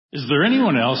Is there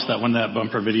anyone else that when that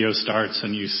bumper video starts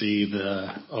and you see the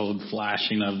old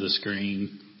flashing of the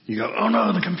screen, you go, oh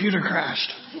no, the computer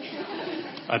crashed?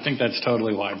 I think that's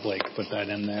totally why Blake put that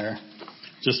in there.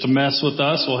 Just to mess with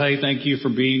us. Well, hey, thank you for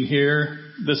being here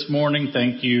this morning.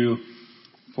 Thank you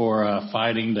for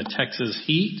fighting the Texas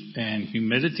heat and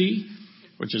humidity,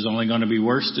 which is only going to be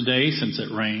worse today since it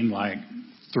rained like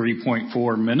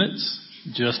 3.4 minutes,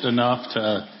 just enough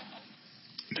to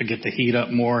get the heat up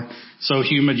more. So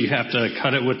humid you have to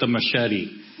cut it with a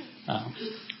machete.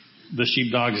 The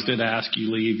sheepdogs did ask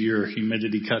you leave your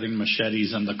humidity cutting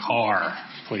machetes in the car,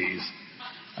 please.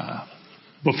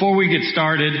 Before we get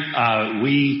started,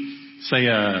 we say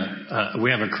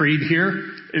we have a creed here.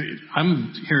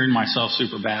 I'm hearing myself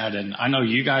super bad, and I know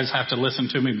you guys have to listen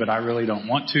to me, but I really don't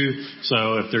want to.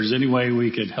 So if there's any way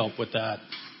we could help with that,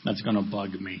 that's going to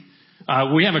bug me.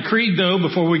 We have a creed, though,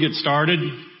 before we get started.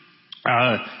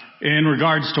 In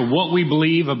regards to what we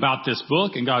believe about this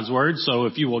book and God's Word. So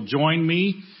if you will join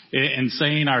me in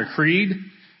saying our creed,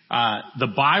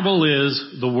 the Bible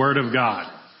is the Word of God.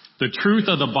 The truth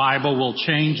of the Bible will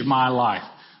change my life.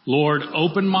 Lord,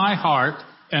 open my heart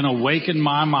and awaken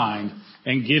my mind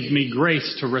and give me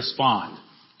grace to respond.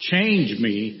 Change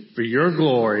me for your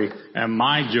glory and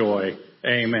my joy.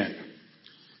 Amen.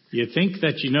 You think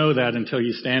that you know that until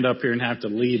you stand up here and have to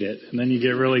lead it, and then you get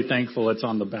really thankful it's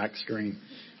on the back screen.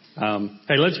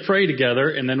 Hey, let's pray together,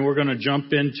 and then we're going to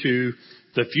jump into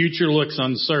the future looks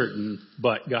uncertain,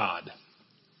 but God.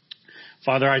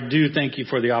 Father, I do thank you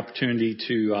for the opportunity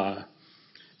to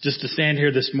just to stand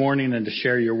here this morning and to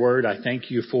share your word. I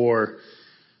thank you for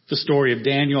the story of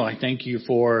Daniel. I thank you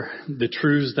for the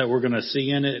truths that we're going to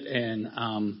see in it,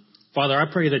 and Father, I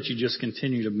pray that you just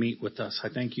continue to meet with us. I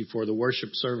thank you for the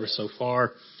worship service so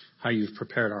far, how you've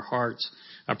prepared our hearts.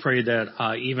 I pray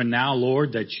that even now,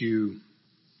 Lord, that you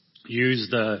use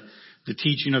the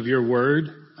teaching of your word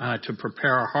to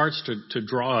prepare our hearts, to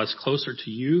draw us closer to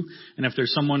you. And if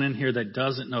there's someone in here that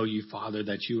doesn't know you, Father,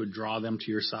 that you would draw them to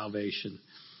your salvation.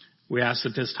 We ask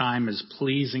that this time is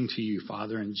pleasing to you,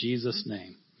 Father, in Jesus'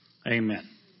 name. Amen.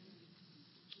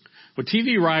 Well,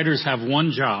 TV writers have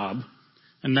one job,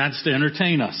 and that's to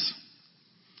entertain us.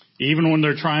 Even when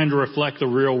they're trying to reflect the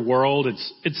real world,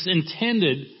 it's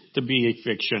intended to be a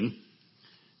fiction.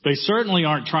 They certainly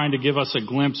aren't trying to give us a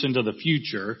glimpse into the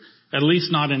future, at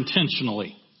least not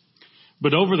intentionally.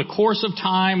 But over the course of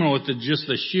time, and with just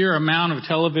the sheer amount of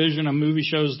television and movie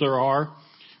shows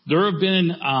there have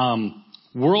been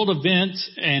world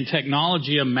events and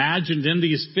technology imagined in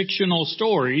these fictional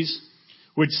stories,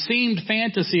 which seemed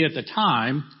fantasy at the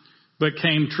time, but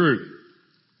came true.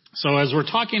 So as we're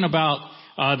talking about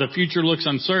the future looks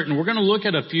uncertain, we're going to look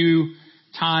at a few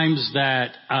times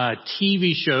that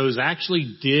TV shows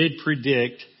actually did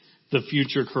predict the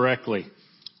future correctly.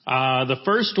 The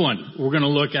first one we're going to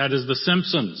look at is The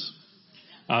Simpsons.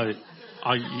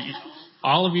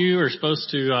 All of you are supposed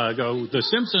to go, The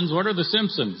Simpsons, what are The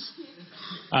Simpsons?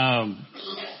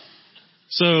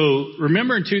 So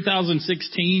remember in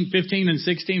 2016, 15 and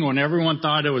 16, when everyone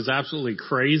thought it was absolutely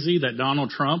crazy that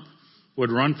Donald Trump would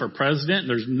run for president.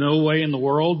 There's no way in the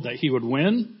world that he would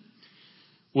win.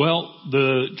 Well,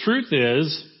 the truth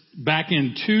is, back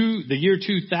in the year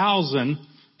 2000,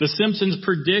 The Simpsons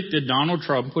predicted Donald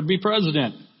Trump would be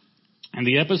president. And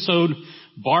the episode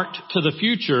Bart to the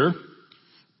Future,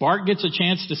 Bart gets a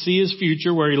chance to see his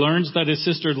future where he learns that his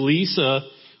sister Lisa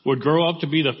would grow up to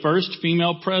be the first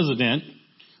female president.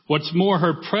 What's more,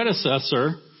 her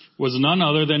predecessor was none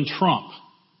other than Trump,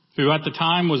 who at the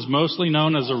time was mostly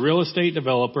known as a real estate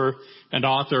developer and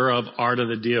author of Art of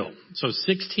the Deal. So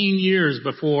 16 years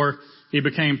before he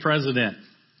became president,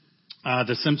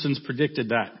 The Simpsons predicted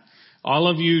that. All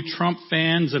of you Trump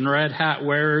fans and red hat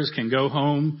wearers can go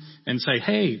home and say,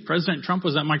 hey, President Trump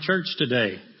was at my church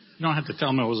today. You don't have to tell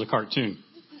him it was a cartoon.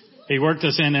 He worked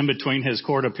us in between his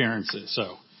court appearances.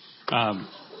 So,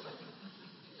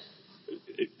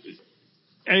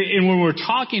 and when we're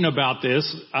talking about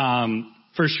this,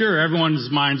 for sure, everyone's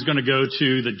mind's going to go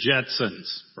to the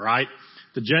Jetsons, right?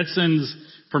 The Jetsons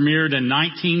premiered in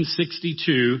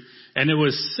 1962, and it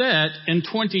was set in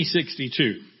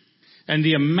 2062. And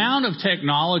the amount of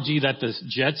technology that the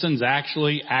Jetsons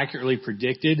actually accurately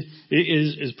predicted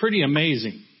is pretty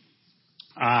amazing.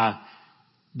 The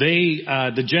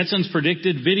Jetsons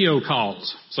predicted video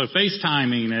calls, so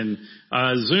FaceTiming and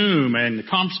Zoom and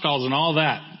conference calls and all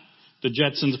that. The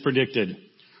Jetsons predicted.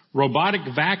 Robotic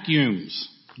vacuums,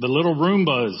 the little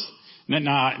Roombas.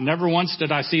 Never once did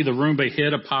I see the Roomba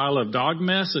hit a pile of dog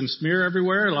mess and smear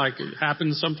everywhere like it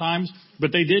happens sometimes,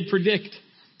 but they did predict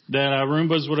that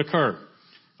Roombas would occur.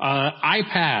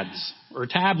 iPads or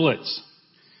tablets.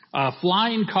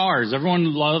 Flying cars.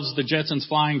 Everyone loves the Jetsons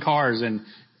flying cars. And,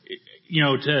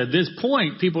 to this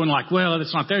point, people are like, well,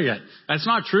 it's not there yet. That's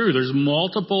not true. There's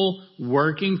multiple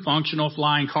working, functional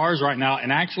flying cars right now.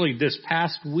 And actually, this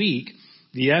past week,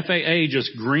 the FAA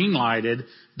just green-lighted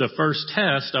the first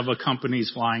test of a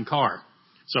company's flying car.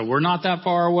 So we're not that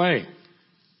far away.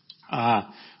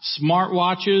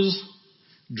 Smartwatches,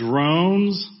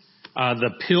 drones, the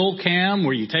pill cam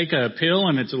where you take a pill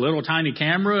and it's a little tiny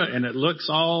camera and it looks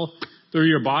all through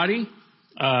your body.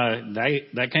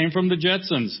 That came from the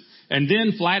Jetsons. And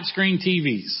then flat screen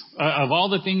TVs. Of all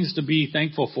the things to be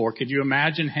thankful for, could you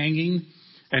imagine hanging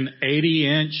an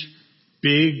 80-inch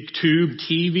big tube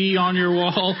TV on your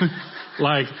wall?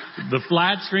 Like the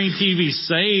flat screen TV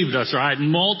saved us, right?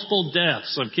 Multiple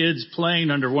deaths of kids playing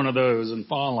under one of those and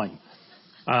falling.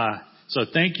 So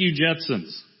thank you,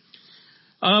 Jetsons.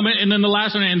 And then the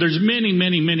last one, and there's many,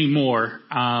 many, many more.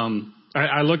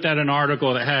 I looked at an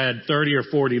article that had 30 or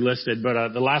 40 listed, but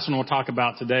the last one we'll talk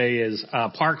about today is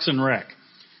Parks and Rec.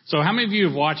 So how many of you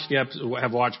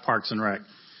have watched Parks and Rec?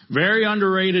 Very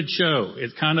underrated show.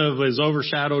 It kind of is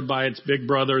overshadowed by its big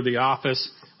brother, The Office.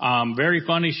 Very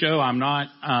funny show. I'm not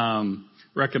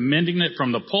recommending it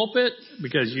from the pulpit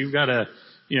because you've got to,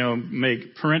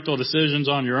 make parental decisions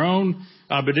on your own.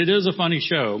 But it is a funny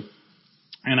show.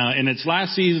 And in its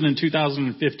last season in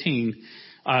 2015,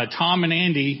 Tom and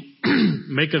Andy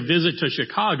make a visit to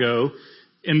Chicago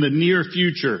in the near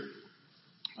future.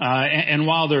 And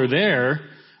while they're there,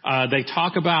 they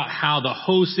talk about how the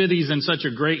whole city's in such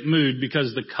a great mood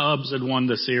because the Cubs had won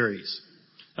the series.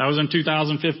 That was in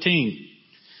 2015.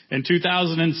 In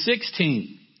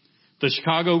 2016, the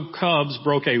Chicago Cubs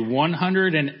broke a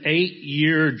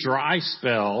 108-year dry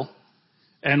spell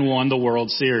and won the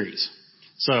World Series.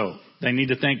 So they need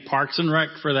to thank Parks and Rec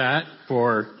for that,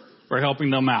 for helping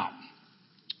them out.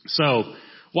 So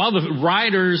while the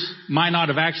writers might not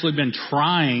have actually been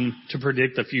trying to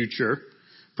predict the future,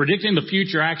 predicting the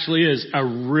future actually is a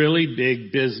really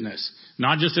big business,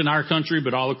 not just in our country,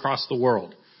 but all across the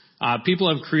world.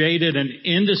 People have created an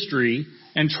industry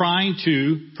and trying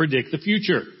to predict the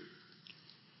future.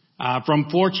 From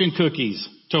fortune cookies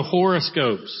to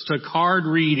horoscopes to card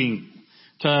reading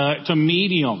to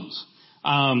mediums.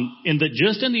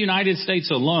 Just in the United States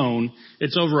alone,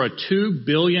 it's over a $2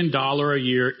 billion a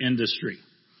year industry.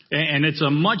 And it's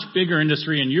a much bigger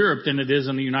industry in Europe than it is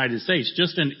in the United States.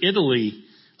 Just in Italy,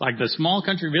 like the small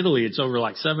country of Italy, it's over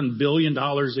like $7 billion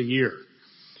a year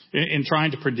in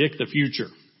trying to predict the future.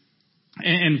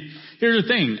 And here's the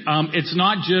thing. It's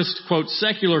not just, quote,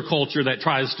 secular culture that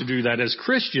tries to do that. As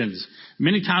Christians,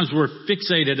 many times we're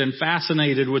fixated and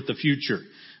fascinated with the future.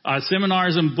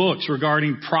 Seminars and books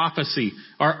regarding prophecy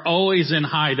are always in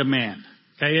high demand.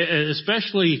 Okay,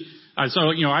 especially,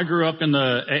 I grew up in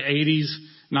the 80s,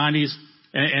 90s,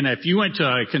 and if you went to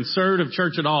a conservative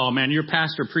church at all, man, your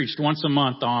pastor preached once a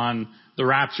month on the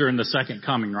rapture and the second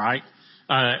coming, right?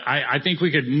 I think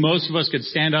most of us could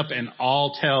stand up and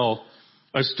all tell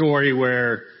a story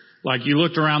where, like, you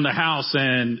looked around the house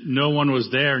and no one was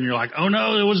there, and you're like, oh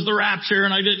no, it was the rapture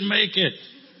and I didn't make it.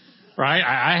 Right?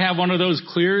 I have one of those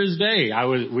clear as day.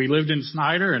 We lived in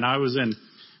Snyder and I was in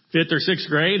 5th or 6th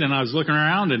grade and I was looking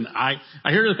around and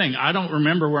here's the thing. I don't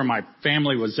remember where my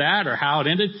family was at or how it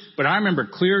ended, but I remember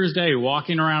clear as day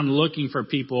walking around looking for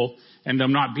people and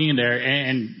them not being there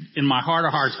and in my heart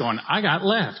of hearts going, I got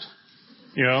left.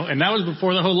 And that was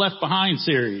before the whole Left Behind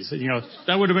series.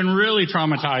 That would have been really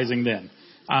traumatizing then.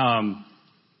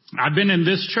 I've been in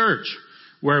this church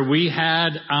where we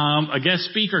had a guest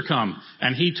speaker come,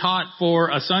 and he taught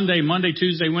for a Sunday, Monday,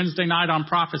 Tuesday, Wednesday night on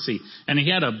prophecy. And he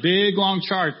had a big long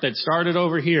chart that started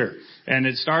over here. And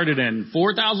it started in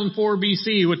 4004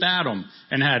 BC with Adam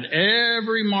and had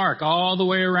every mark all the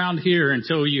way around here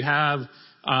until you have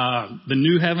the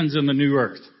new heavens and the new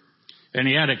earth. And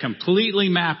he had it completely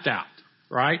mapped out,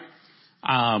 right?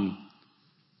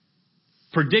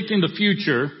 Predicting the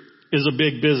future is a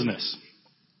big business.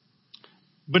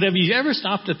 But have you ever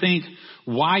stopped to think,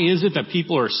 why is it that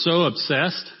people are so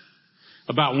obsessed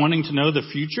about wanting to know the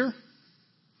future?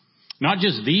 Not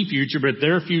just the future, but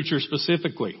their future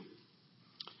specifically.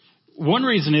 One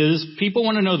reason is people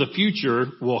want to know the future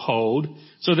will hold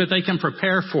so that they can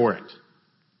prepare for it.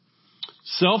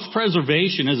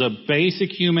 Self-preservation is a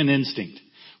basic human instinct.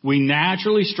 We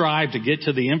naturally strive to get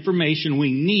to the information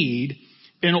we need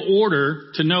in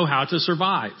order to know how to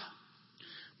survive.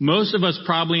 Most of us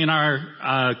probably in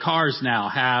our cars now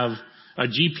have a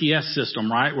GPS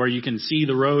system, right, where you can see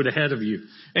the road ahead of you.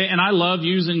 And I love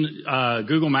using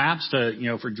Google Maps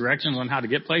to, for directions on how to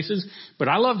get places. But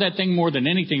I love that thing more than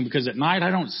anything because at night I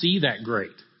don't see that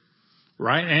great,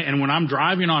 right? And when I'm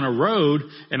driving on a road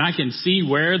and I can see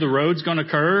where the road's going to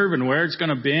curve and where it's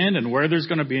going to bend and where there's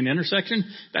going to be an intersection,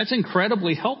 that's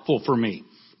incredibly helpful for me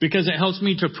because it helps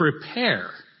me to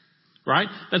prepare, right?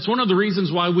 That's one of the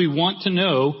reasons why we want to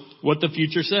know what the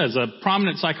future says. A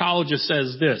prominent psychologist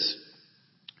says this: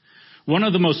 one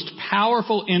of the most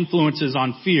powerful influences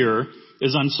on fear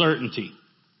is uncertainty.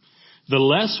 The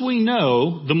less we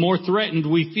know, the more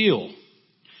threatened we feel.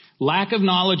 Lack of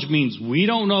knowledge means we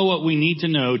don't know what we need to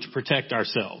know to protect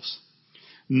ourselves.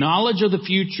 Knowledge of the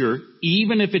future,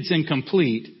 even if it's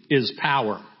incomplete, is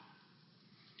power.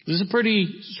 This is a pretty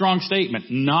strong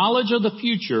statement. Knowledge of the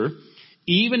future,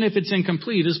 even if it's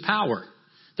incomplete, is power.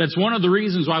 That's one of the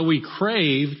reasons why we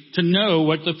crave to know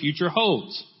what the future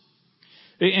holds.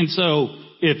 And so,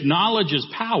 if knowledge is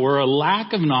power, a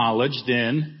lack of knowledge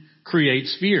then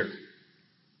creates fear.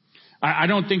 I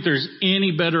don't think there's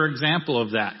any better example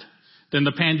of that than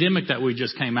the pandemic that we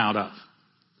just came out of.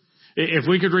 If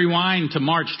we could rewind to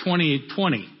March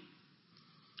 2020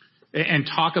 and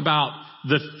talk about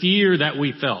the fear that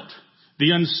we felt,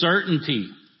 the uncertainty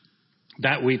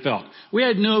that we felt. We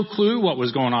had no clue what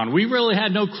was going on. We really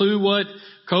had no clue what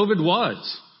COVID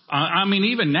was. I mean,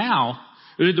 even now,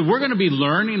 we're going to be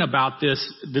learning about this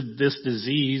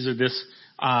disease or this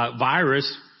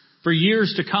virus for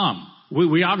years to come.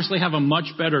 We obviously have a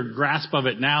much better grasp of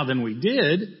it now than we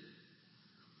did.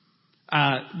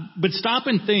 But stop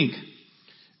and think.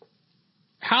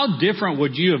 How different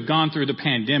would you have gone through the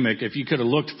pandemic if you could have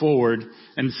looked forward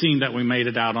and seen that we made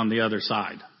it out on the other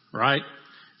side, right?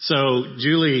 So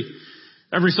Julie,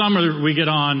 every summer we get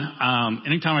on,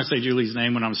 anytime I say Julie's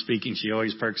name when I'm speaking, she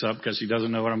always perks up because she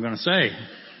doesn't know what I'm going to say.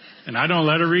 And I don't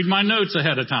let her read my notes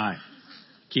ahead of time.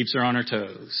 Keeps her on her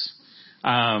toes.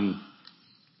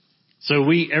 So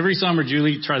every summer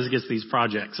Julie tries to get these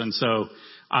projects. And so,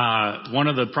 one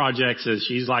of the projects is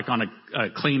she's like on a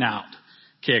clean out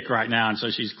kick right now. And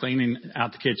so she's cleaning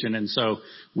out the kitchen. And so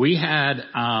we had,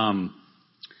 a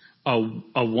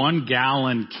 1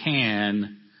 gallon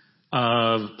can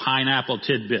of pineapple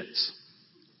tidbits.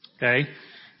 Okay.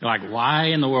 You're like, why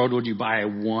in the world would you buy a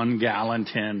 1 gallon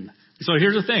tin? So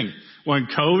here's the thing. When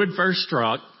COVID first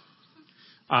struck,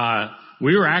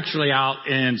 we were actually out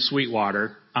in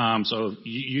Sweetwater. So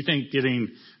you think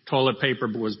getting toilet paper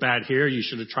was bad here? You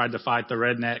should have tried to fight the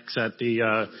rednecks at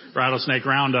the Rattlesnake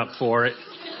Roundup for it.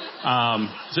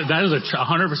 So that is a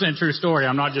 100% true story.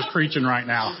 I'm not just preaching right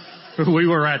now. We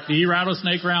were at the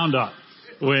Rattlesnake Roundup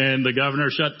when the governor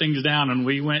shut things down, and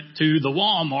we went to the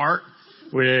Walmart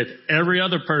with every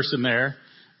other person there.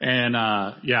 And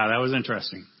yeah, that was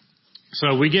interesting.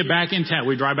 So we get back in town.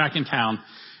 We drive back in town.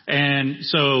 And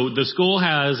so the school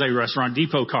has a Restaurant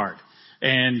Depot card.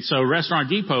 And so Restaurant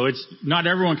Depot, it's not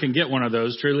everyone can get one of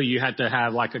those. Truly, you had to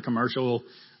have like a commercial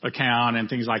account and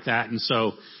things like that. And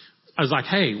so I was like,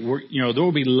 hey, there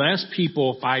will be less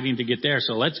people fighting to get there.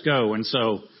 So let's go. And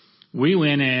so we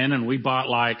went in and we bought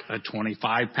like a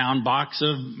 25-pound box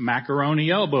of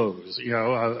macaroni elbows,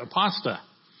 a pasta.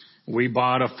 We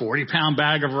bought a 40-pound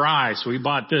bag of rice. We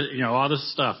bought all this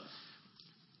stuff.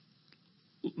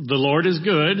 The Lord is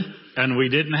good, and we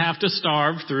didn't have to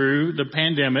starve through the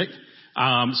pandemic.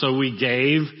 So we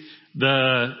gave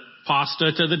the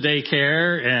pasta to the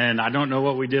daycare, and I don't know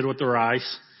what we did with the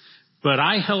rice, but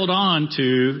I held on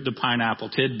to the pineapple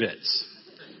tidbits.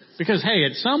 Because, hey,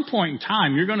 at some point in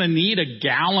time, you're going to need a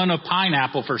gallon of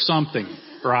pineapple for something,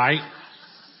 right?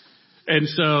 And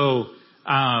so,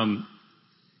 I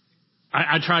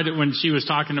tried it when she was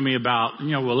talking to me about,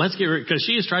 let's get rid, because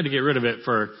she has tried to get rid of it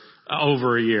for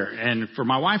over a year. And for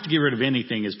my wife to get rid of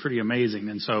anything is pretty amazing.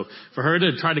 And so for her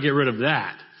to try to get rid of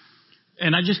that,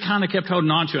 and I just kind of kept holding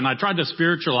on to it. And I tried to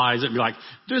spiritualize it, be like,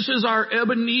 this is our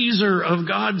Ebenezer of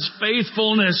God's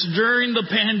faithfulness during the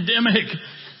pandemic.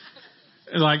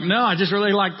 Like, no, I just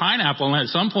really like pineapple. And at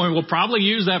some point we'll probably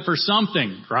use that for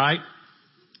something, right?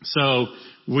 So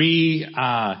we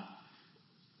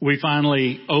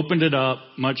finally opened it up,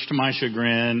 much to my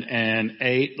chagrin, and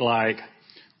ate like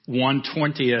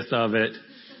 1/20th of it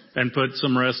and put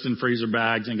some rest in freezer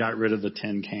bags and got rid of the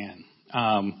tin can.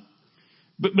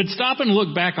 But stop and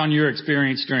look back on your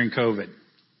experience during COVID.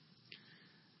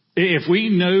 If we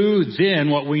knew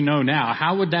then what we know now,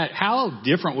 how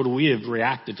different would we have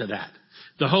reacted to that?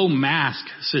 The whole mask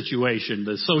situation,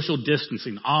 the social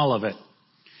distancing, all of it.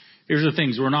 Here's the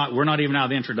things. We're not even out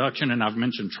of the introduction, and I've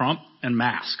mentioned Trump and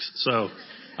masks. So,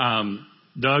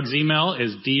 Doug's email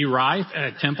is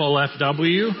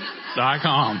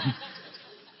drife@templefw.com.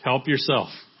 Help yourself.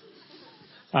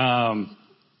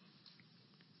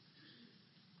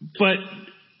 But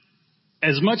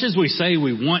as much as we say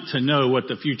we want to know what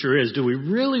the future is, do we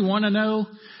really want to know?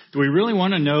 Do we really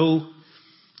want to know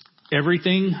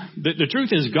everything? The truth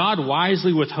is, God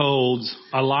wisely withholds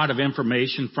a lot of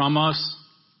information from us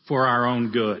for our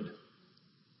own good.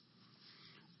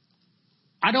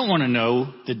 I don't want to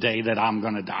know the day that I'm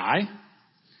going to die.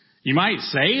 You might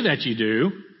say that you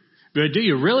do, but do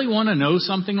you really want to know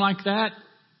something like that?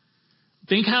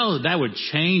 Think how that would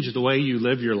change the way you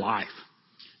live your life.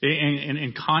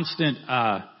 In constant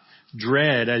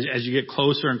dread as you get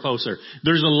closer and closer.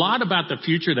 There's a lot about the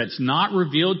future that's not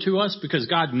revealed to us because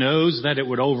God knows that it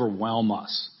would overwhelm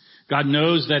us. God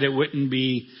knows that it wouldn't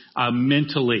be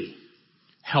mentally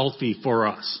healthy for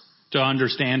us to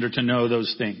understand or to know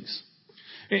those things.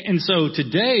 And so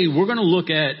today we're going to look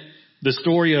at the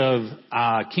story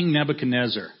of King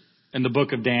Nebuchadnezzar in the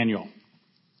book of Daniel.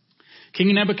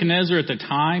 King Nebuchadnezzar at the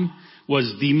time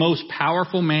was the most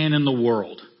powerful man in the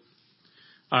world.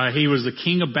 He was the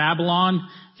king of Babylon.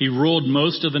 He ruled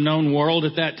most of the known world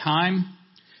at that time.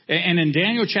 And in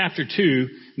Daniel chapter 2,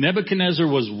 Nebuchadnezzar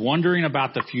was wondering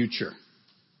about the future.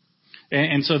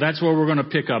 And so that's where we're going to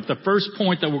pick up. The first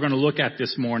point that we're going to look at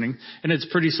this morning, and it's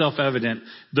pretty self-evident,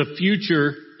 the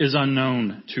future is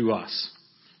unknown to us.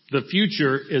 The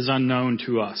future is unknown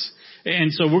to us.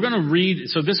 And so we're going to read,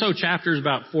 so this whole chapter is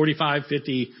about 45,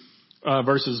 50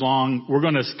 verses long. We're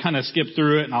going to kind of skip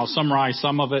through it, and I'll summarize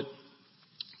some of it.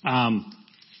 We're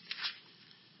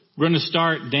going to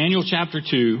start Daniel chapter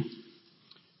 2.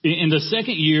 In the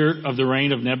second year of the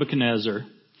reign of Nebuchadnezzar,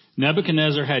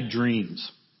 Nebuchadnezzar had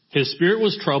dreams. His spirit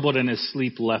was troubled and his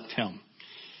sleep left him.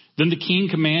 Then the king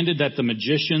commanded that the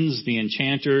magicians, the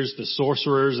enchanters, the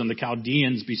sorcerers, and the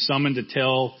Chaldeans be summoned to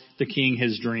tell the king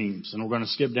his dreams. And we're going to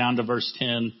skip down to verse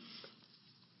 10.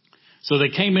 So they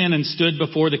came in and stood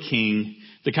before the king.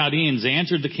 The Chaldeans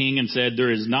answered the king and said,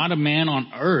 "There is not a man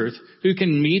on earth who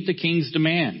can meet the king's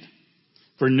demand.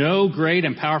 For no great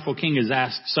and powerful king has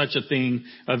asked such a thing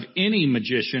of any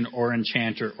magician or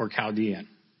enchanter or Chaldean."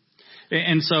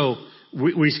 And so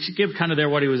we skip kind of there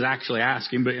what he was actually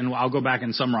asking, but and I'll go back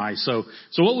and summarize. So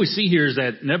what we see here is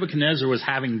that Nebuchadnezzar was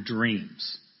having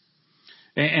dreams.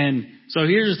 And so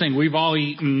here's the thing. We've all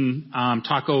eaten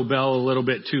Taco Bell a little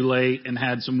bit too late and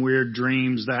had some weird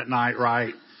dreams that night,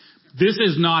 right? This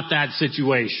is not that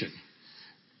situation.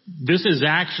 This is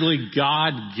actually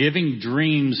God giving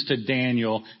dreams to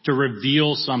Daniel to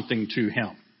reveal something to him.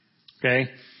 Okay?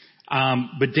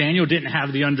 But Daniel didn't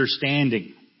have the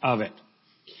understanding of it.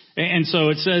 And so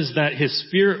it says that his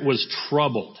spirit was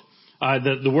troubled.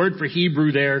 The word for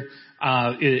Hebrew there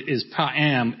is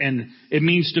pa'am, and it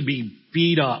means to be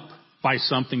beat up by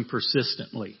something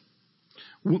persistently.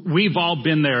 We've all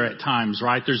been there at times,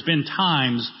 right? There's been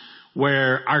times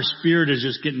where our spirit is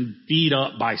just getting beat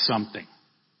up by something.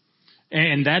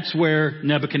 And that's where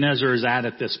Nebuchadnezzar is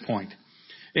at this point.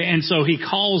 And so he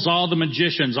calls all the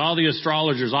magicians, all the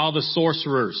astrologers, all the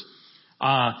sorcerers,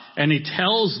 and he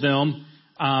tells them,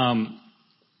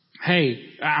 "Hey,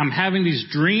 I'm having these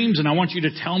dreams and I want you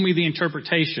to tell me the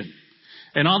interpretation."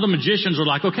 And all the magicians are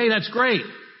like, "Okay, that's great.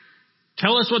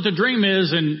 Tell us what the dream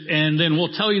is and then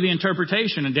we'll tell you the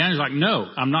interpretation." And Daniel's like, "No,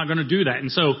 I'm not going to do that."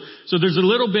 And so there's a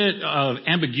little bit of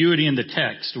ambiguity in the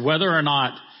text, whether or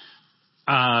not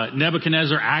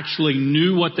Nebuchadnezzar actually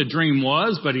knew what the dream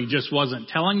was, but he just wasn't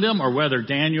telling them, or whether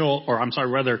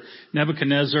whether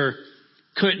Nebuchadnezzar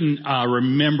couldn't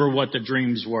remember what the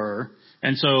dreams were.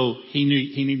 And so he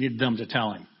needed them to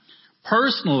tell him.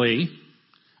 Personally,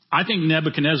 I think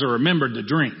Nebuchadnezzar remembered the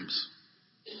dreams.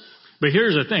 But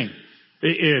here's the thing.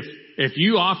 If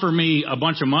you offer me a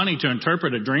bunch of money to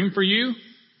interpret a dream for you,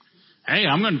 hey,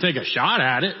 I'm going to take a shot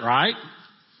at it, right?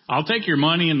 I'll take your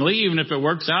money and leave, and if it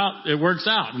works out, it works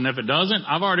out. And if it doesn't,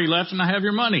 I've already left and I have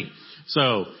your money.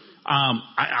 So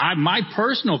my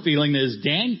personal feeling is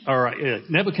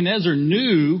Nebuchadnezzar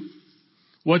knew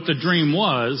what the dream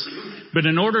was, but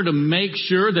in order to make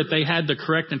sure that they had the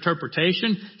correct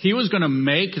interpretation, he was going to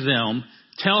make them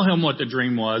tell him what the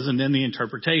dream was and then the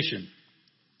interpretation.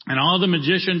 And all the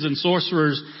magicians and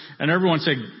sorcerers and everyone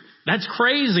said, "That's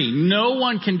crazy. No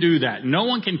one can do that. No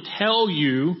one can tell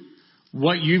you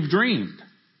what you've dreamed.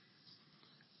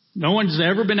 No one's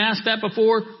ever been asked that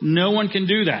before. No one can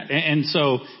do that." And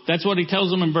so that's what he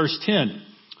tells them in verse 10,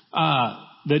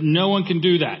 that no one can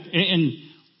do that. And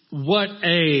what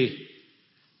a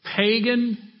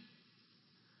pagan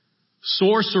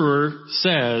sorcerer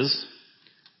says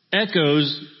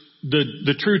echoes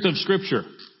the truth of Scripture.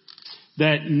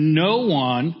 That no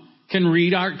one can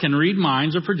read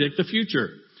minds or predict the future.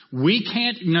 We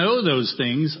can't know those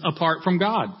things apart from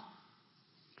God.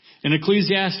 In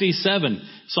Ecclesiastes 7,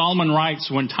 Solomon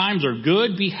writes, "When times are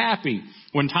good, be happy.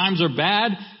 When times are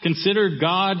bad, consider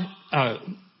God,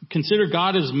 consider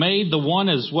God has made the one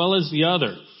as well as the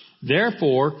other.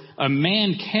 Therefore, a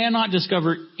man cannot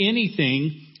discover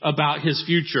anything about his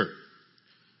future.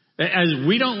 As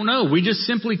we don't know. We just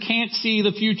simply can't see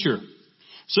the future.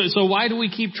 So why do we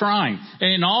keep trying?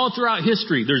 And all throughout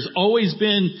history, there's always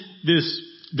been this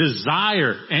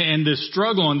desire and this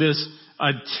struggle and this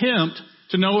attempt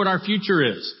to know what our future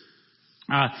is.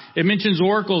 It mentions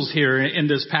oracles here in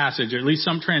this passage. At least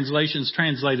some translations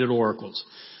translated oracles.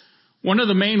 One of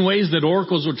the main ways that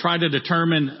oracles would try to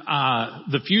determine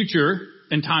the future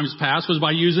in times past was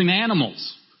by using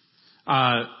animals.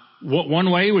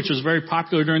 One way, which was very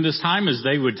popular during this time, is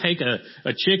they would take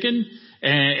a chicken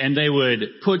and they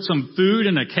would put some food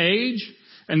in a cage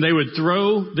and they would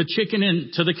throw the chicken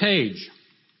into the cage.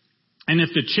 And if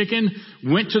the chicken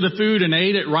went to the food and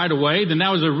ate it right away, then that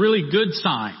was a really good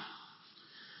sign.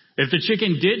 If the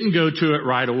chicken didn't go to it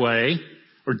right away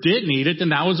or didn't eat it, then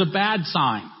that was a bad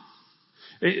sign.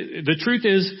 The truth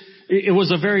is, it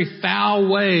was a very foul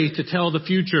way to tell the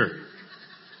future.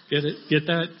 Get it? Get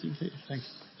that?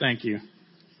 Thank you.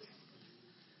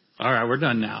 All right, we're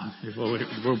done now.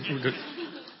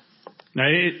 Now,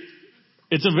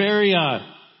 it's a very,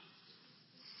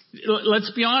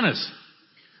 let's be honest.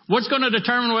 What's going to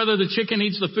determine whether the chicken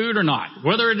eats the food or not?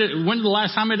 When's the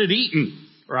last time it had eaten,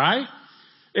 right?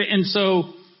 And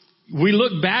so we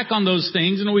look back on those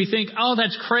things and we think, oh,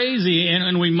 that's crazy.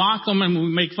 And we mock them and we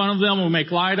make fun of them and we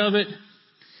make light of it.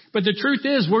 But the truth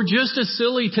is, we're just as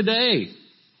silly today.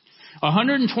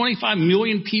 125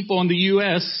 million people in the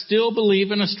U.S. still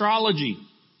believe in astrology.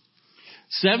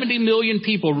 70 million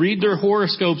people read their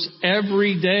horoscopes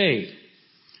every day.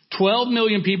 12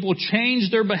 million people change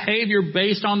their behavior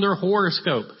based on their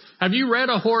horoscope. Have you read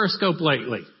a horoscope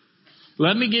lately?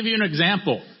 Let me give you an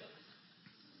example.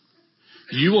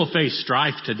 You will face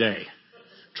strife today.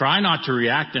 Try not to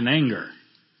react in anger.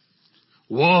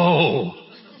 Whoa!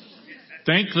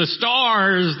 Thank the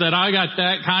stars that I got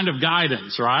that kind of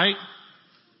guidance, right?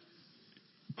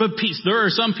 But there are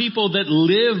some people that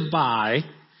live by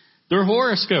their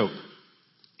horoscope.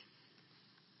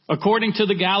 According to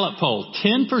the Gallup poll,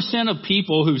 10% of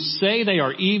people who say they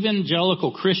are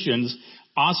evangelical Christians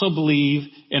also believe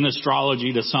in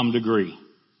astrology to some degree.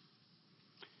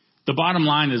 The bottom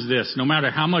line is this: no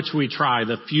matter how much we try,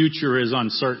 the future is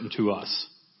uncertain to us.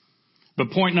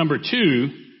 But point number 2,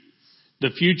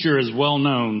 the future is well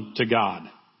known to God.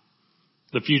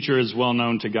 The future is well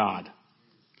known to God.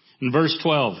 In verse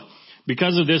 12,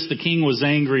 because of this, the king was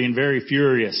angry and very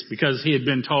furious because he had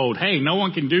been told, hey, no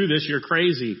one can do this. You're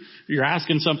crazy. You're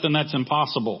asking something that's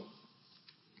impossible.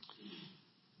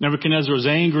 Nebuchadnezzar was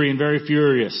angry and very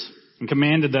furious and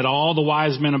commanded that all the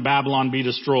wise men of Babylon be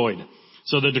destroyed.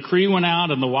 So the decree went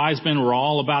out and the wise men were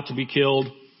all about to be killed,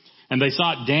 and they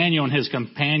sought Daniel and his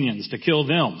companions to kill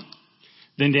them.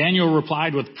 Then Daniel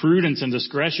replied with prudence and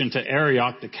discretion to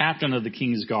Arioch, the captain of the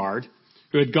king's guard,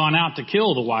 who had gone out to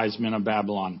kill the wise men of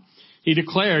Babylon. He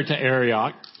declared to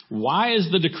Arioch, why is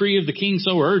the decree of the king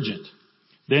so urgent?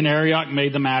 Then Arioch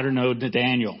made the matter known to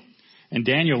Daniel. And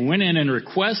Daniel went in and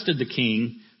requested the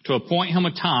king to appoint him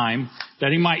a time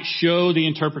that he might show the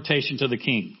interpretation to the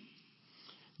king.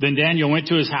 Then Daniel went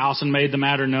to his house and made the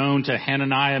matter known to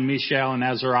Hananiah, Mishael, and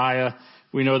Azariah.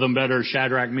 We know them better,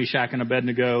 Shadrach, Meshach, and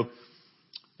Abednego,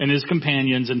 and his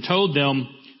companions, and told them,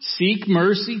 seek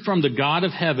mercy from the God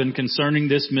of heaven concerning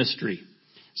this mystery,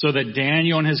 so that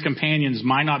Daniel and his companions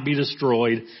might not be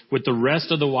destroyed with the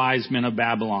rest of the wise men of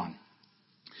Babylon.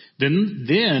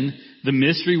 Then the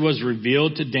mystery was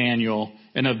revealed to Daniel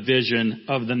in a vision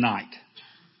of the night.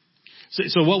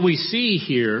 So what we see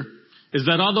here is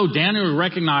that although Daniel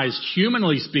recognized,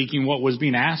 humanly speaking, what was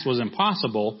being asked was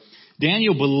impossible,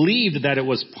 Daniel believed that it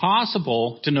was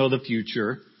possible to know the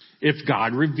future if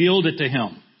God revealed it to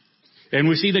him. And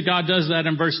we see that God does that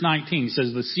in verse 19. He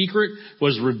says, the secret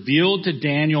was revealed to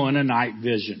Daniel in a night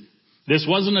vision. This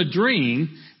wasn't a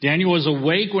dream. Daniel was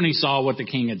awake when he saw what the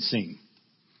king had seen.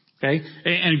 Okay?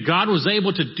 And God was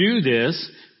able to do this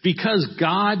because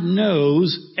God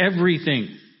knows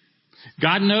everything.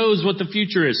 God knows what the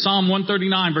future is. Psalm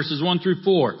 139 verses 1 through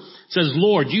 4 says,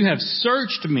 Lord, you have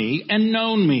searched me and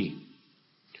known me.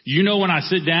 You know when I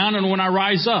sit down and when I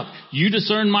rise up. You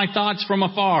discern my thoughts from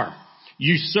afar.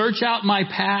 You search out my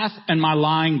path and my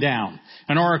lying down,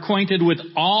 and are acquainted with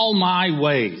all my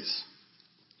ways.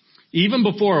 Even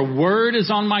before a word is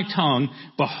on my tongue,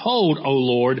 behold, O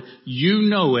Lord, you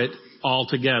know it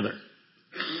altogether.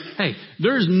 Hey,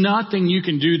 there's nothing you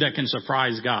can do that can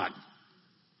surprise God.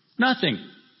 Nothing.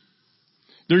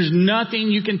 There's nothing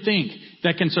you can think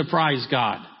that can surprise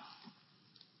God.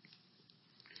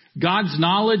 God's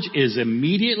knowledge is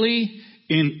immediately,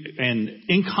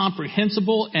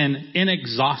 incomprehensible and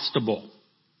inexhaustible.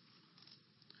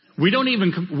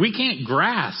 We can't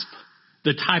grasp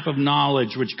the type of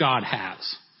knowledge which God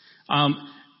has.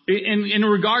 In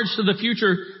regards to the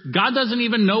future, God doesn't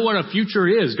even know what a future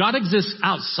is. God exists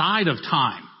outside of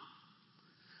time.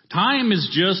 Time is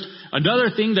just another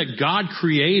thing that God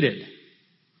created.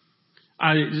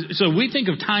 So we think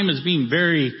of time as being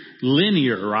very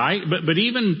linear, right? But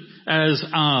even as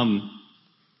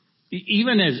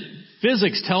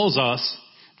physics tells us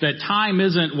that time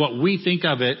isn't what we think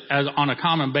of it as on a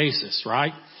common basis,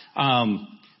 right?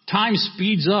 Time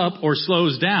speeds up or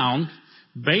slows down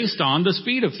based on the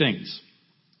speed of things.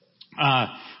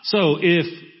 So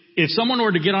if someone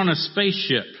were to get on a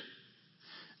spaceship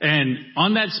and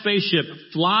on that spaceship,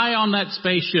 fly on that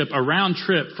spaceship a round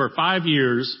trip for 5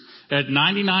 years at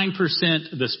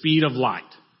 99% the speed of light,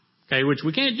 okay, which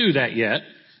we can't do that yet,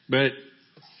 but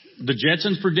the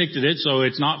Jetsons predicted it, so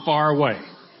it's not far away,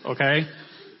 okay?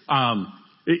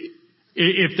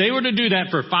 If they were to do that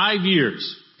for 5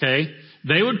 years, okay,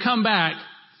 they would come back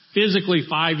physically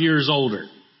 5 years older.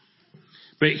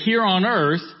 But here on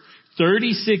earth,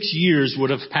 36 years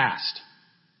would have passed.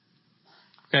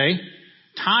 Okay?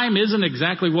 Time isn't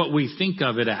exactly what we think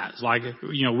of it as. Like,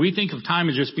 we think of time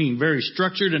as just being very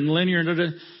structured and linear.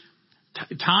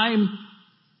 Time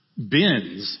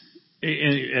bends,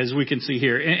 as we can see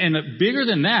here. And bigger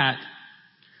than that,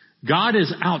 God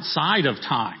is outside of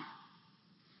time.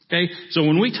 Okay? So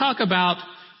when we talk about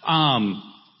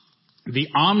the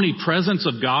omnipresence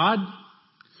of God,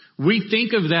 we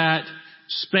think of that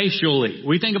spatially.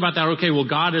 We think about that, okay, well,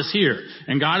 God is here,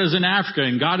 and God is in Africa,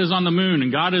 and God is on the moon,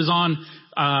 and God is on,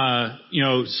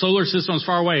 solar systems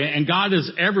far away, and God is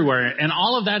everywhere. And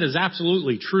all of that is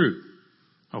absolutely true.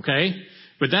 Okay?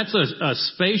 But that's a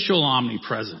spatial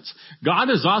omnipresence. God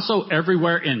is also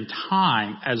everywhere in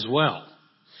time as well.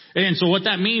 And so what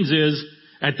that means is,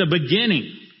 at the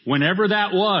beginning, whenever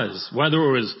that was, whether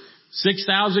it was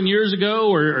 6,000 years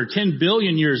ago or 10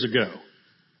 billion years ago,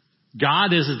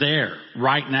 God is there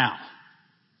right now.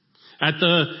 At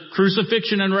the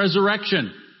crucifixion and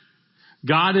resurrection,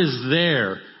 God is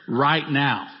there right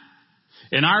now.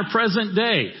 In our present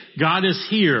day, God is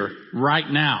here right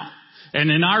now. And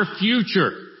in our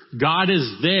future, God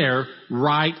is there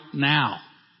right now.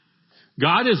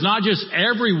 God is not just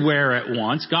everywhere at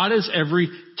once. God is every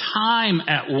time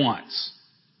at once.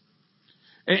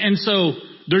 And so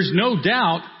there's no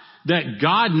doubt that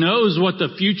God knows what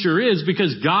the future is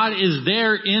because God is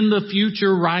there in the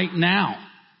future right now.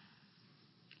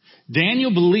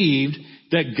 Daniel believed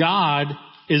that God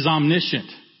is omniscient.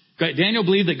 Daniel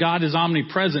believed that God is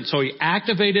omnipresent, so he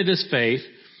activated his faith.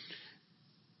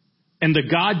 And the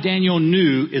God Daniel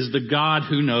knew is the God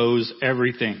who knows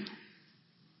everything.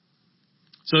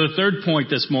 So the third point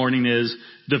this morning is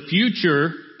the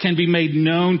future can be made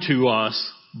known to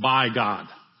us by God.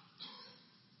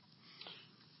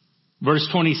 Verse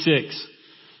 26,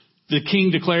 the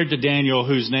king declared to Daniel,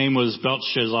 whose name was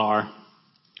Belteshazzar,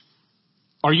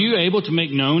 "Are you able to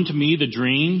make known to me the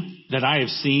dream that I have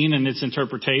seen and its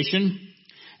interpretation?"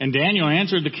 And Daniel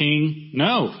answered the king,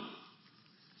 "No."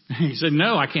 He said,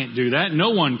 "No, I can't do that.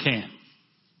 No one can."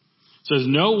 It says,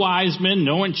 no wise men,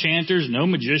 no enchanters, no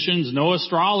magicians, no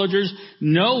astrologers,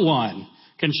 no one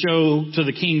can show to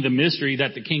the king the mystery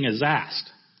that the king has asked.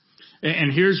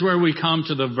 And here's where we come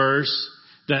to the verse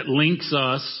that links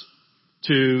us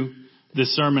to the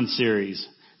sermon series.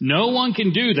 No one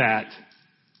can do that,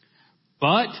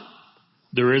 but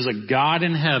there is a God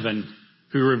in heaven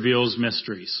who reveals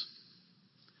mysteries.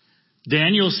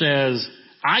 Daniel says,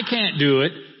 I can't do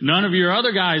it. None of your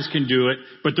other guys can do it,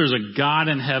 but there's a God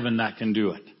in heaven that can do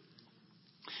it.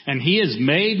 And he has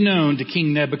made known to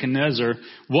King Nebuchadnezzar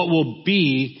what will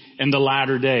be in the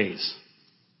latter days.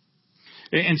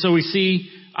 And so we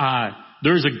see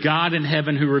there's a God in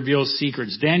heaven who reveals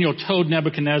secrets. Daniel told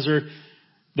Nebuchadnezzar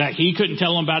that he couldn't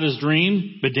tell him about his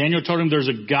dream, but Daniel told him there's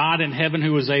a God in heaven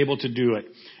who was able to do it.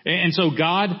 And so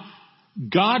God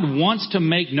wants to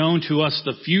make known to us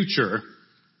the future,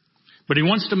 but he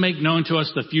wants to make known to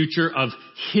us the future of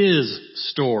his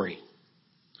story.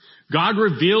 God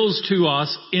reveals to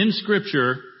us in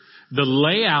Scripture the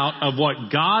layout of what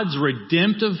God's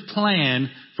redemptive plan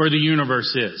for the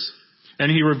universe is.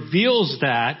 And he reveals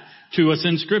that to us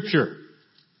in Scripture.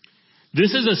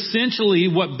 This is essentially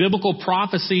what biblical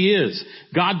prophecy is.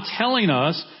 God telling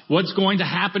us what's going to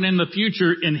happen in the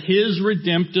future in his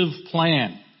redemptive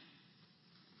plan.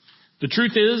 The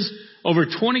truth is, over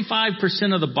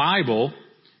 25% of the Bible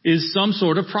is some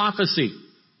sort of prophecy.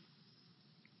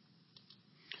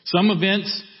 Some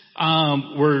events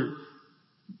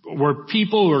were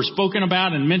people who were spoken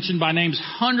about and mentioned by names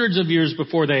hundreds of years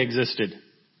before they existed.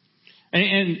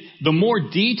 And the more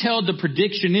detailed the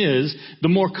prediction is, the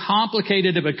more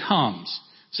complicated it becomes.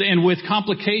 So, and with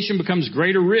complication becomes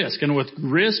greater risk. And with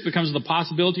risk becomes the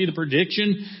possibility of the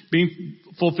prediction being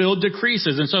fulfilled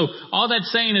decreases. And so all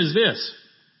that's saying is this.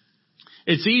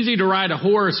 It's easy to write a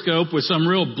horoscope with some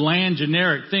real bland,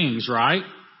 generic things, right?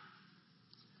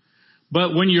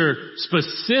 But when you're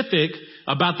specific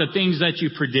about the things that you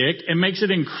predict, it makes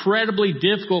it incredibly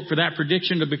difficult for that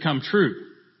prediction to become true.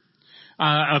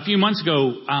 A few months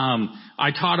ago,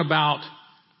 I taught about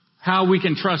how we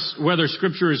can trust whether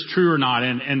Scripture is true or not,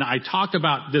 and I talked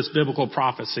about this biblical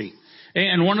prophecy.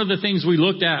 And one of the things we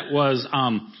looked at was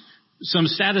some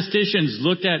statisticians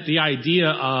looked at the idea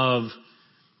of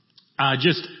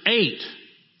just 8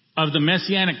 of the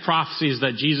messianic prophecies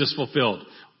that Jesus fulfilled.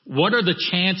 What are the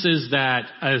chances that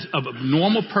a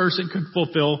normal person could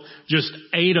fulfill just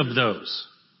 8 of those?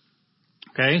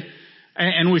 Okay?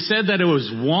 And we said that it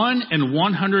was 1 in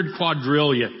 100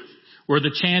 quadrillion were the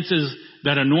chances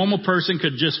that a normal person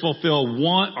could just fulfill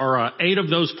 1 or 8 of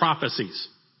those prophecies.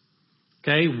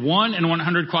 Okay? 1 in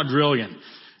 100 quadrillion.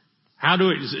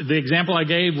 The example I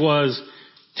gave was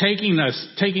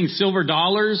taking silver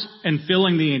dollars and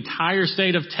filling the entire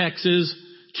state of Texas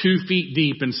 2 feet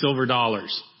deep in silver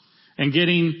dollars. And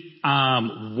getting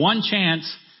 1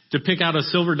 chance to pick out a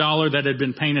silver dollar that had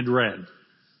been painted red.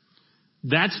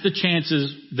 That's the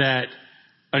chances that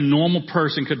a normal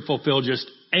person could fulfill just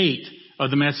 8 of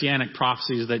the messianic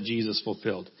prophecies that Jesus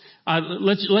fulfilled.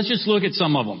 Let's just look at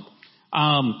some of them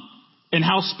and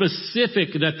how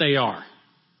specific that they are.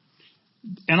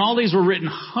 And all these were written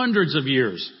hundreds of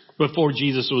years before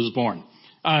Jesus was born.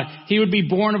 He would be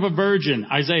born of a virgin,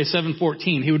 Isaiah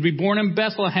 7:14. He would be born in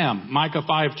Bethlehem, Micah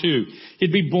 5:2.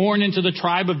 He'd be born into the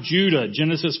tribe of Judah,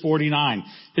 Genesis 49.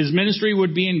 His ministry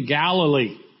would be in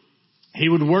Galilee. He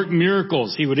would work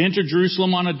miracles. He would enter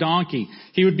Jerusalem on a donkey.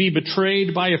 He would be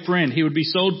betrayed by a friend. He would be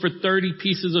sold for 30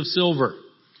 pieces of silver.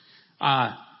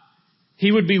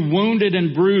 He would be wounded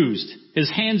and bruised. His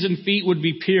hands and feet would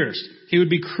be pierced. He would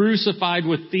be crucified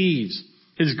with thieves.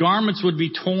 His garments would be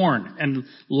torn and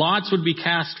lots would be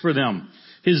cast for them.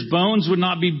 His bones would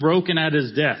not be broken at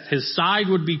his death. His side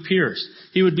would be pierced.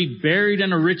 He would be buried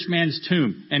in a rich man's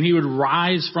tomb and he would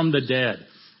rise from the dead.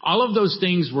 All of those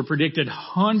things were predicted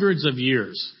hundreds of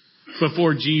years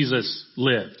before Jesus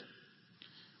lived.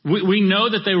 We know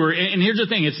that they were, and here's the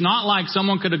thing, it's not like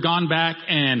someone could have gone back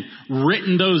and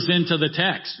written those into the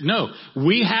text. No,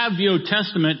 we have the Old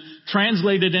Testament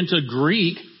translated into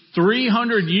Greek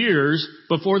 300 years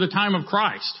before the time of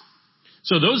Christ.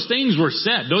 So those things were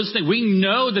said. We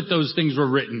know that those things were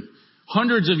written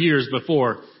hundreds of years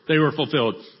before they were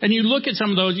fulfilled. And you look at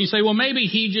some of those and you say, well, maybe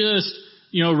he just,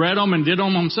 read them and did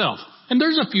them himself. And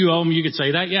there's a few of them you could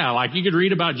say that. Yeah, like you could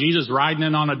read about Jesus riding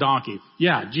in on a donkey.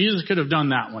 Yeah, Jesus could have done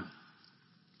that one.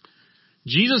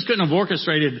 Jesus couldn't have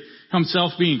orchestrated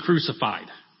himself being crucified.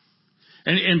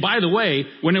 And by the way,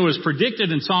 when it was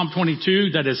predicted in Psalm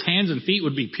 22 that his hands and feet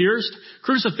would be pierced,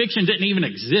 crucifixion didn't even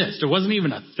exist. It wasn't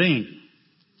even a thing.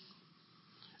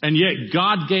 And yet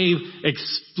God gave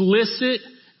explicit,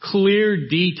 clear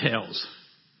details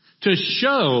to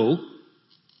show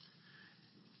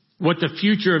what the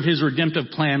future of his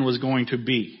redemptive plan was going to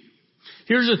be.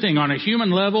 Here's the thing, on a human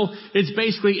level, it's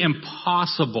basically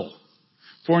impossible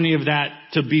for any of that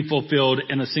to be fulfilled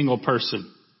in a single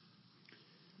person.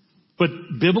 But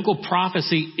biblical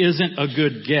prophecy isn't a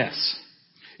good guess.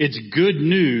 It's good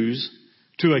news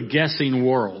to a guessing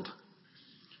world.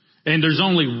 And there's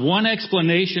only one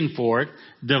explanation for it,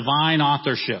 divine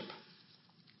authorship.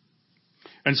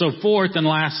 And so fourth and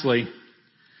lastly,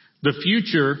 the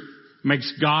future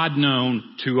makes God known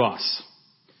to us.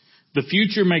 The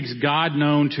future makes God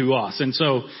known to us. And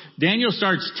so Daniel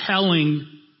starts telling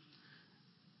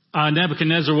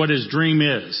Nebuchadnezzar what his dream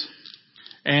is.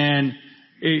 And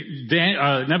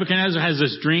Nebuchadnezzar has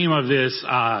this dream of this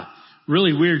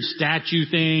really weird statue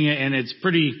thing, and it's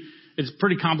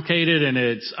pretty complicated, and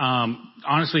it's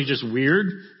honestly just weird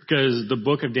because the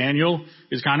book of Daniel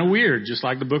is kind of weird, just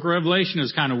like the book of Revelation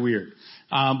is kind of weird.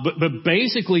 But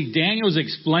basically, Daniel's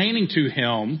explaining to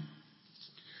him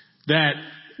that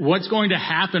what's going to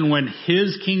happen when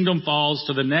his kingdom falls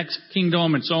to the next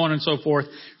kingdom and so on and so forth.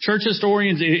 Church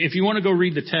historians, if you want to go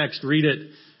read the text, read it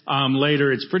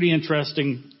later. It's pretty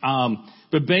interesting.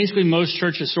 But basically, most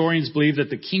church historians believe that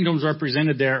the kingdoms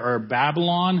represented there are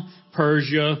Babylon,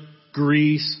 Persia,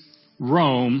 Greece,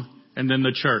 Rome, and then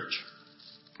the church.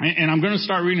 And I'm going to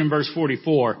start reading in verse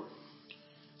 44. It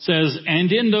says,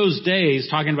 and in those days,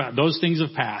 talking about those things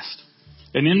have passed,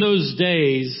 and in those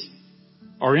days,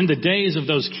 or in the days of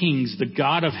those kings, the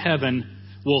God of heaven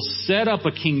will set up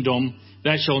a kingdom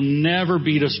that shall never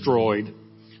be destroyed,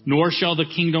 nor shall the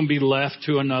kingdom be left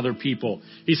to another people.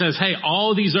 He says, hey,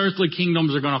 all these earthly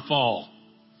kingdoms are going to fall.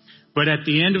 But at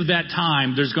the end of that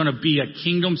time, there's going to be a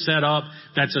kingdom set up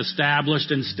that's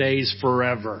established and stays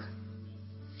forever.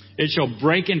 It shall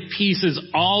break in pieces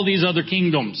all these other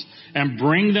kingdoms and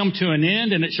bring them to an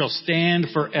end, and it shall stand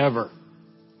forever.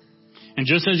 And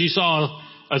just as you saw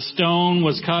a stone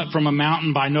was cut from a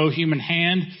mountain by no human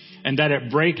hand, and that it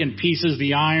break in pieces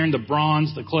the iron, the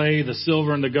bronze, the clay, the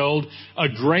silver, and the gold, a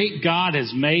great God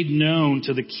has made known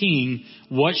to the king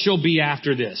what shall be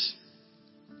after this.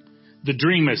 The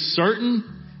dream is certain,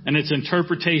 and its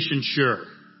interpretation sure.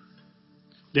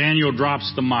 Daniel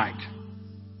drops the mic.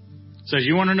 Says,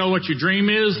 you want to know what your dream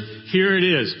is? Here it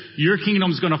is. Your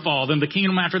kingdom's going to fall. Then the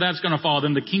kingdom after that's going to fall.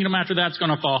 Then the kingdom after that's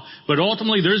going to fall. But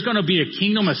ultimately, there's going to be a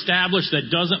kingdom established that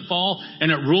doesn't fall,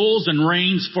 and it rules and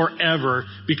reigns forever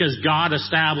because God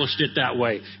established it that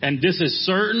way. And this is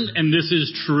certain, and this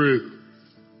is true.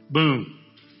 Boom.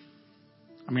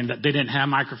 I mean, they didn't have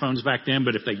microphones back then,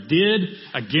 but if they did,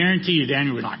 I guarantee you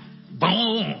Daniel would be like,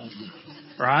 boom.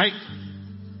 Right?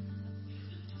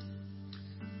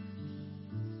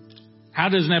 How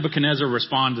does Nebuchadnezzar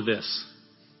respond to this?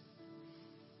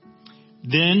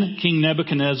 Then King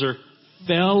Nebuchadnezzar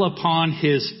fell upon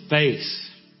his face.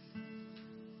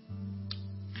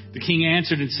 The king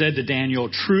answered and said to Daniel,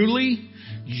 truly,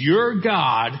 your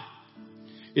God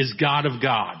is God of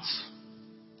gods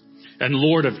and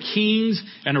Lord of kings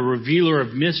and a revealer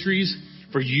of mysteries,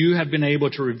 for you have been able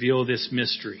to reveal this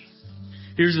mystery.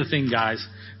 Here's the thing, guys.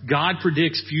 God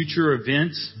predicts future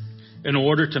events in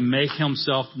order to make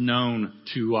himself known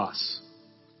to us.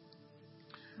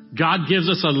 God gives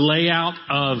us a layout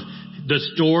of the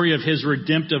story of his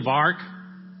redemptive arc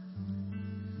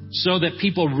so that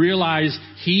people realize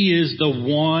he is the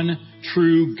one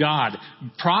true God.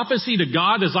 Prophecy to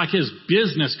God is like his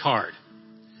business card.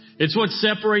 It's what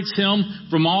separates him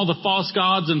from all the false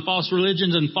gods and false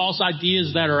religions and false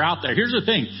ideas that are out there. Here's the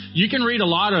thing. You can read a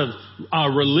lot of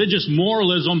religious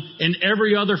moralism in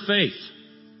every other faith.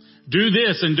 Do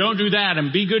this and don't do that,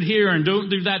 and be good here and don't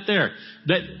do that there.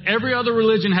 That every other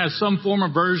religion has some form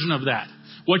or version of that.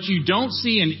 What you don't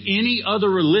see in any other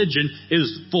religion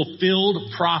is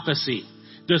fulfilled prophecy.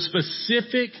 The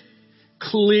specific,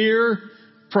 clear,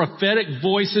 prophetic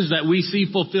voices that we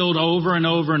see fulfilled over and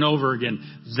over and over again.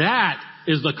 That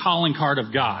is the calling card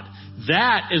of God.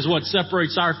 That is what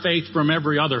separates our faith from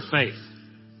every other faith.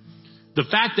 The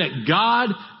fact that God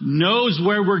knows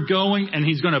where we're going and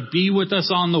he's going to be with us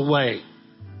on the way.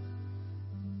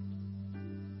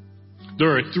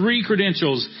 There are 3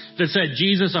 credentials that set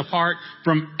Jesus apart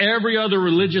from every other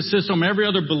religious system, every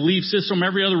other belief system,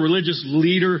 every other religious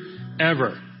leader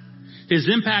ever. His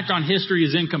impact on history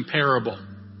is incomparable.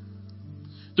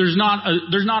 There's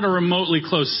not a remotely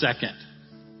close second.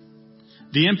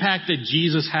 The impact that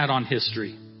Jesus had on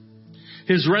history.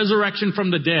 His resurrection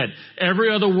from the dead.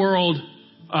 Every other world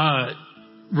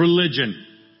religion,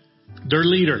 their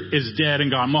leader is dead and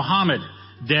gone. Muhammad,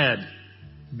 dead,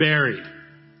 buried.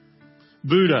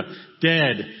 Buddha,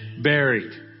 dead,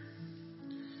 buried.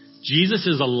 Jesus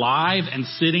is alive and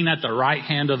sitting at the right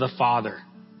hand of the Father.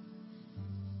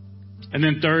 And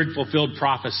then third, fulfilled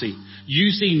prophecy. You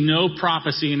see no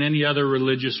prophecy in any other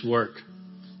religious work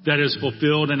that is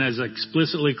fulfilled and as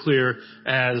explicitly clear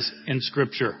as in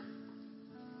Scripture.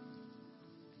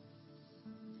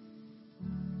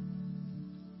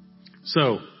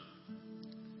 So,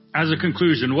 as a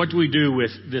conclusion, what do we do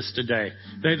with this today?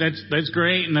 That's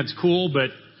great and that's cool, but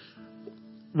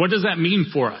what does that mean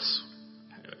for us?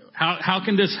 How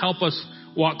can this help us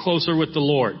walk closer with the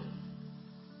Lord?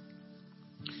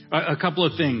 A couple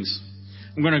of things.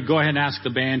 I'm going to go ahead and ask the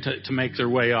band to make their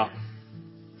way up.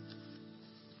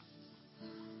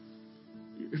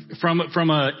 From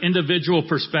an individual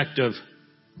perspective,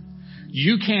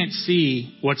 you can't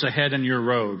see what's ahead in your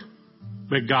road,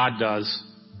 but God does.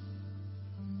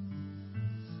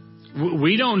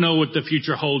 We don't know what the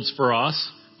future holds for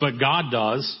us, but God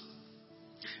does.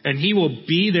 And he will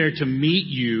be there to meet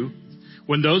you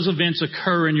when those events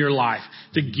occur in your life,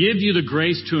 to give you the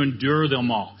grace to endure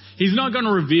them all. He's not going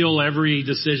to reveal every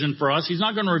decision for us. He's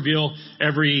not going to reveal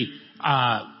every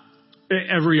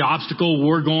obstacle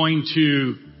we're going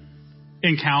to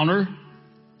encounter,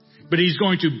 but he's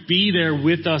going to be there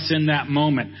with us in that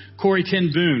moment. Corrie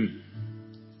ten Boom,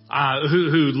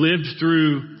 who lived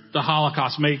through the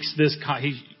Holocaust,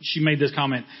 she made this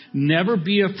comment: never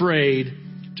be afraid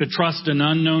to trust an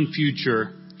unknown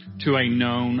future to a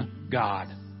known God.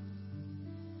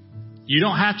 You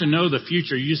don't have to know the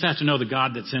future. You just have to know the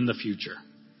God that's in the future.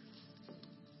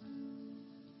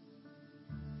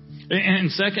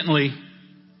 And secondly,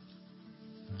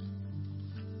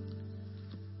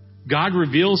 God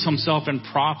reveals himself in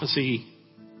prophecy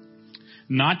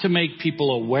not to make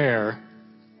people aware,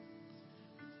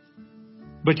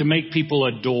 but to make people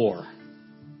adore.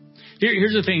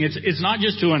 Here's the thing. It's not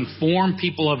just to inform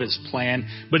people of his plan,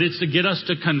 but it's to get us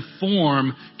to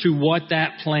conform to what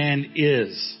that plan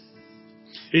is.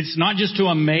 It's not just to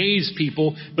amaze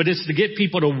people, but it's to get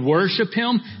people to worship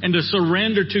him and to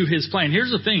surrender to his plan.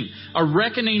 Here's the thing. A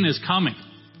reckoning is coming.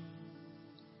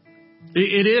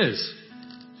 It is.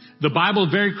 The Bible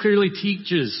very clearly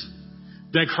teaches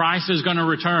that Christ is going to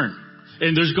return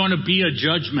and there's going to be a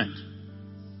judgment.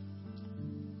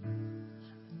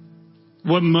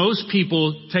 What most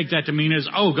people take that to mean is,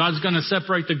 oh, God's going to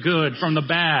separate the good from the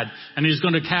bad and he's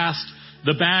going to cast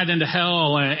the bad into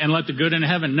hell and let the good into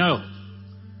heaven. No,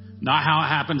 not how it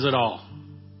happens at all.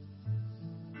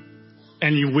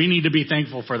 And we need to be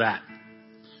thankful for that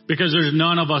because there's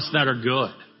none of us that are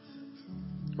good,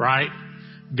 right?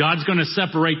 God's going to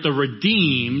separate the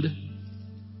redeemed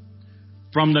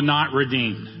from the not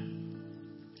redeemed.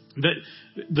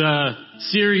 The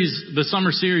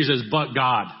summer series is But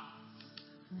God.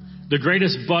 The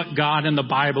greatest but God in the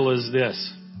Bible is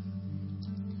this.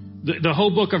 The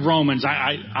whole book of Romans.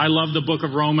 I love the book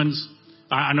of Romans.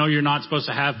 I know you're not supposed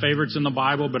to have favorites in the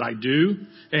Bible, but I do.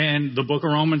 And the book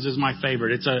of Romans is my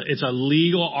favorite. It's a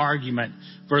legal argument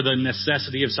for the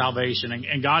necessity of salvation.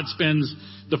 And God spends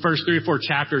the first 3 or 4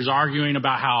 chapters arguing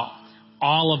about how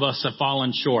all of us have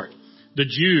fallen short. The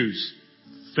Jews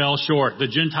fell short. The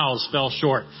Gentiles fell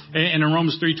short. And in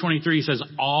Romans 3:23 he says,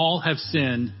 all have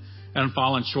sinned and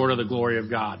fallen short of the glory of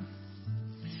God.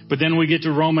 But then we get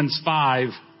to Romans 5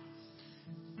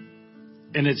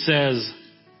 and it says,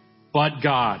 but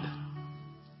God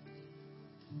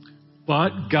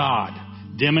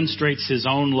demonstrates his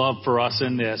own love for us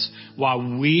in this.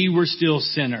 While we were still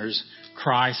sinners,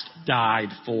 Christ died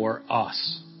for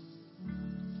us.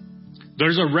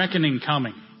 There's a reckoning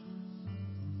coming.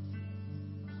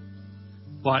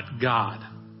 But God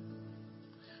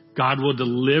will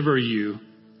deliver you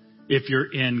if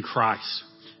you're in Christ.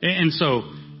 And so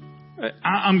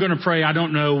I'm going to pray. I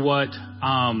don't know what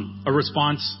a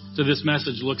response to this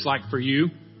message looks like for you.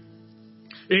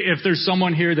 If there's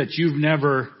someone here that you've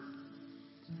never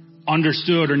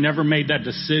understood or never made that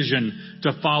decision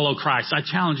to follow Christ, I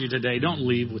challenge you today, don't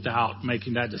leave without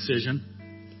making that decision.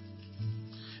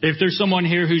 If there's someone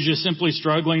here who's just simply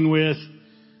struggling with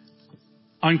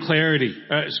unclarity,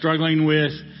 struggling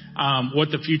with what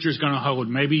the future is going to hold.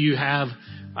 Maybe you have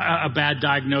a bad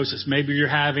diagnosis. Maybe you're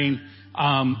having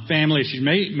family issues.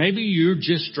 Maybe you're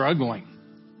just struggling.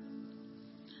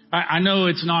 I know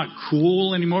it's not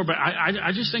cool anymore, but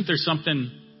I just think there's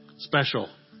something special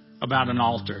about an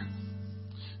altar.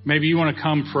 Maybe you want to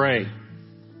come pray.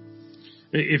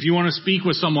 If you want to speak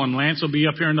with someone, Lance will be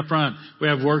up here in the front. We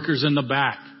have workers in the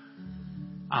back.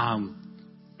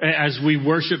 As we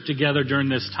worship together during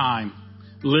this time,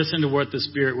 listen to what the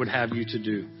Spirit would have you to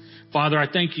do. Father, I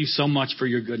thank you so much for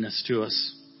your goodness to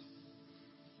us.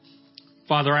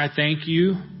 Father, I thank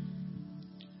you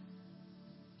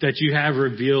that you have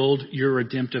revealed your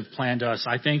redemptive plan to us.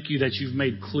 I thank you that you've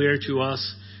made clear to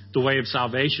us the way of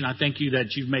salvation. I thank you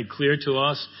that you've made clear to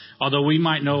us, although we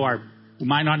might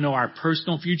not know our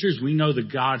personal futures, we know the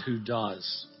God who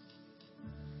does.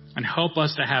 And help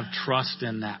us to have trust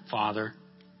in that, Father.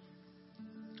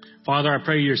 Father, I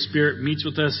pray your Spirit meets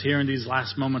with us here in these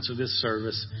last moments of this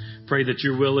service. Pray that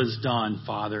your will is done,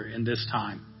 Father, in this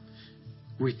time.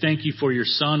 We thank you for your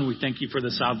Son. We thank you for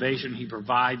the salvation he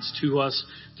provides to us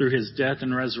through his death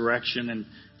and resurrection. And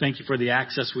thank you for the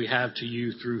access we have to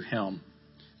you through him.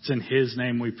 It's in his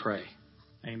name we pray.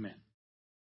 Amen.